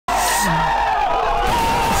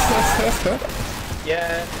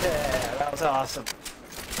Yeah, that was awesome.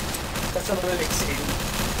 That's a living scene.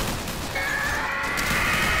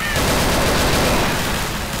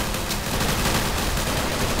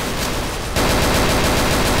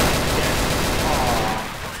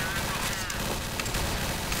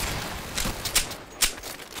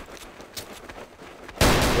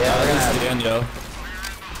 Yeah, we're gonna have the end, yo.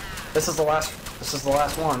 This is the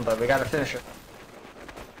last one, but we gotta finish it.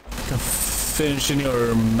 Finish in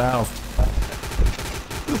your mouth.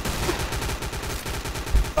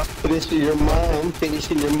 Finish in your mouth,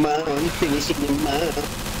 finish in your mouth, finish in your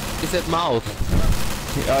mouth. He said mouth.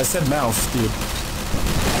 Yeah, I said mouth, dude.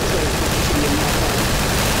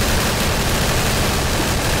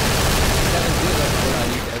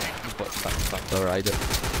 Alright.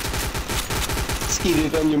 Skeet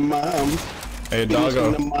it on your mom. Hey, Finish doggo.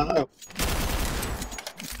 in the mouth.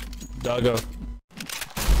 Doggo.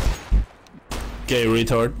 Gay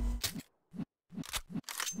retard.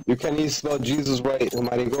 You can't even spell Jesus right,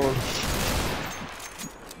 maricón.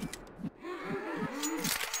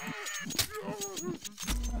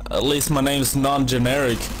 At least my name's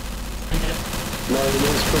non-generic. No, your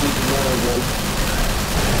name's pretty generic, man.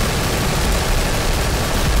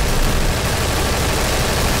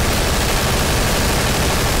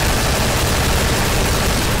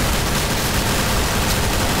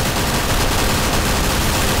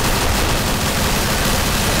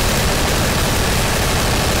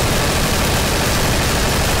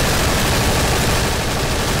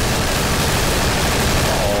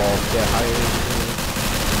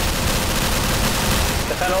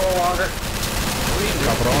 Defend a little longer.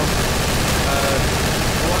 Cabrón.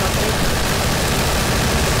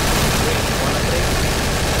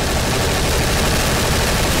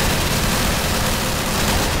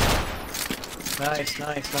 Nice.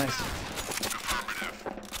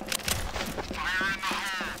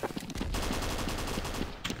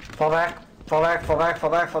 Fall back. Back.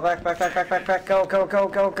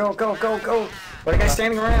 Go. What are you guys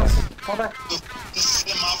standing around? Fall back.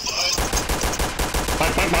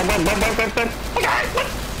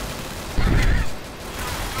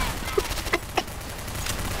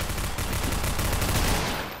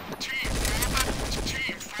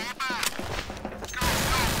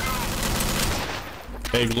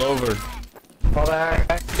 Hey, Glover. Fall back.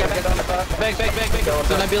 Back.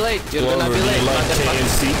 Gonna be late. You're Glover, gonna be do late. you like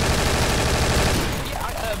KFC?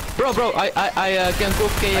 Bro, I can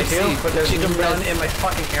cook KFC. I do, but there's chicken none breast. in my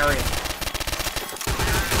fucking area.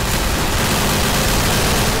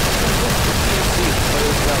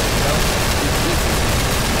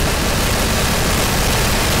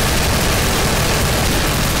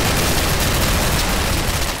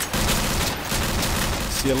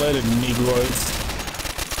 See you later, negroids.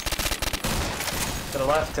 To the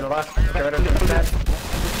left. Get rid of that.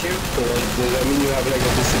 Shoot. So, does that mean you have like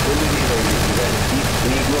a disability or you got a deep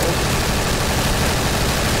negro?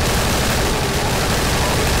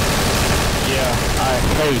 Yeah, I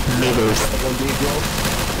hate niggers. Negro?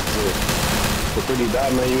 It's pretty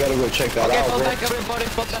bad, man. You gotta go check that out, Fall bro. back everybody.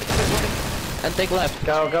 And take left.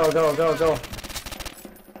 Go.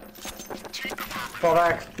 Fall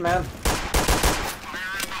back, man.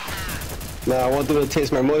 Nah, I want them to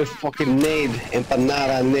taste my motherfucking nade.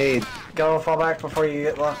 Empanada nade. Go, fall back before you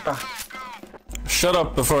get locked up. Shut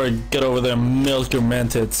up before I get over there and milk your man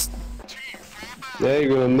tits. Yeah, you're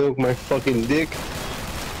gonna milk my fucking dick.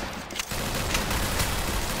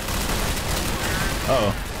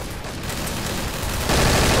 Oh.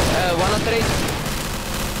 103.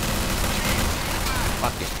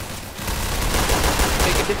 Fuck it.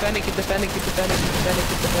 Okay, keep defending. Just defend.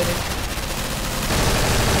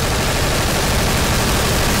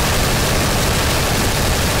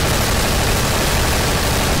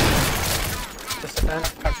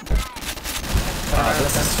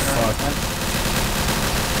 This is fucked.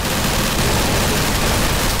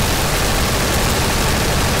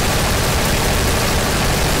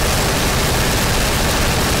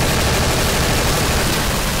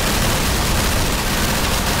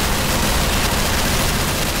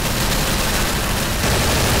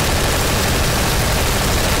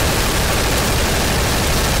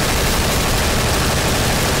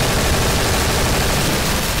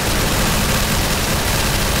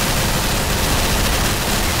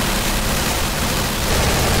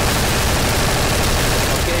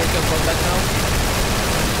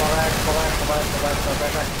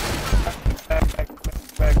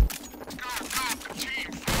 Back.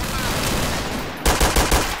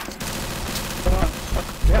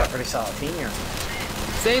 We got a pretty solid team here.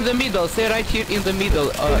 Stay in the middle. Stay right here in the middle.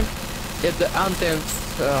 At the antennas.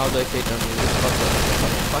 How do I say it?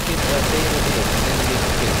 Fucking stay in the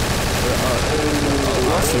middle.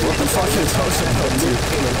 coffee. What the fuck are you talking about, dude?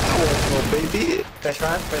 Baby. Fish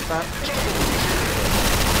front, fish front.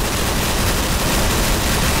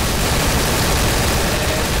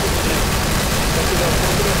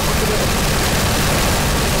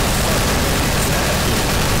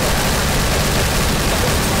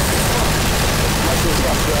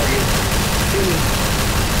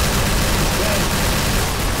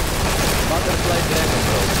 Butterfly dragon,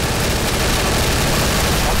 bro.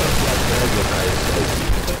 Butterfly dragon,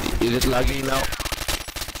 is it lagging now?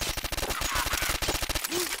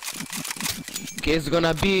 Okay, it's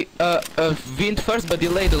gonna be wind first, but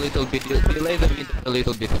delayed a little bit. Delay the wind a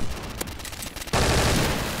little bit.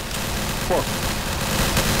 Fuck.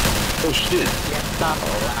 Oh shit. Go.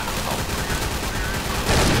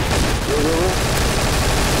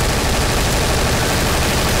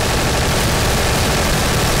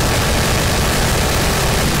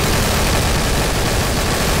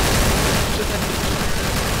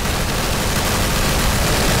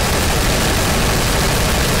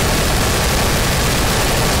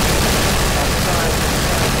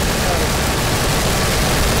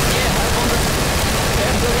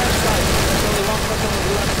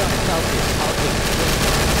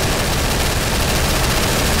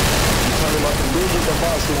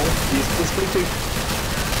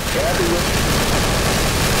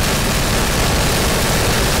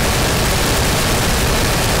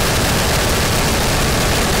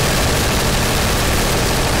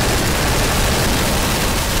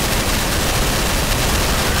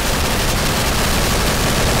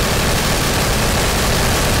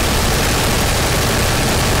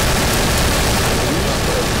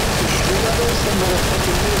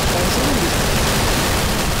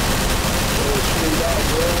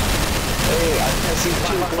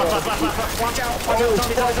 Watch out,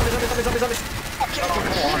 zombies.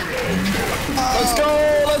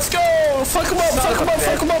 Let's go! Fuck him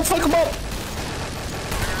up!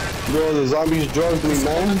 Bro, the zombies drugged me,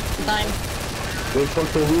 man. They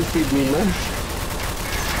fucking roofied me, man.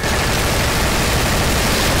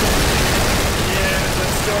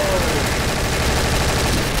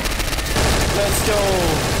 Let's go!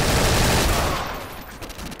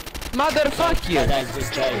 Motherfucker! Yeah,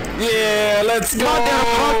 let's go!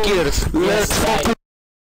 Motherfuckers! Let's fucking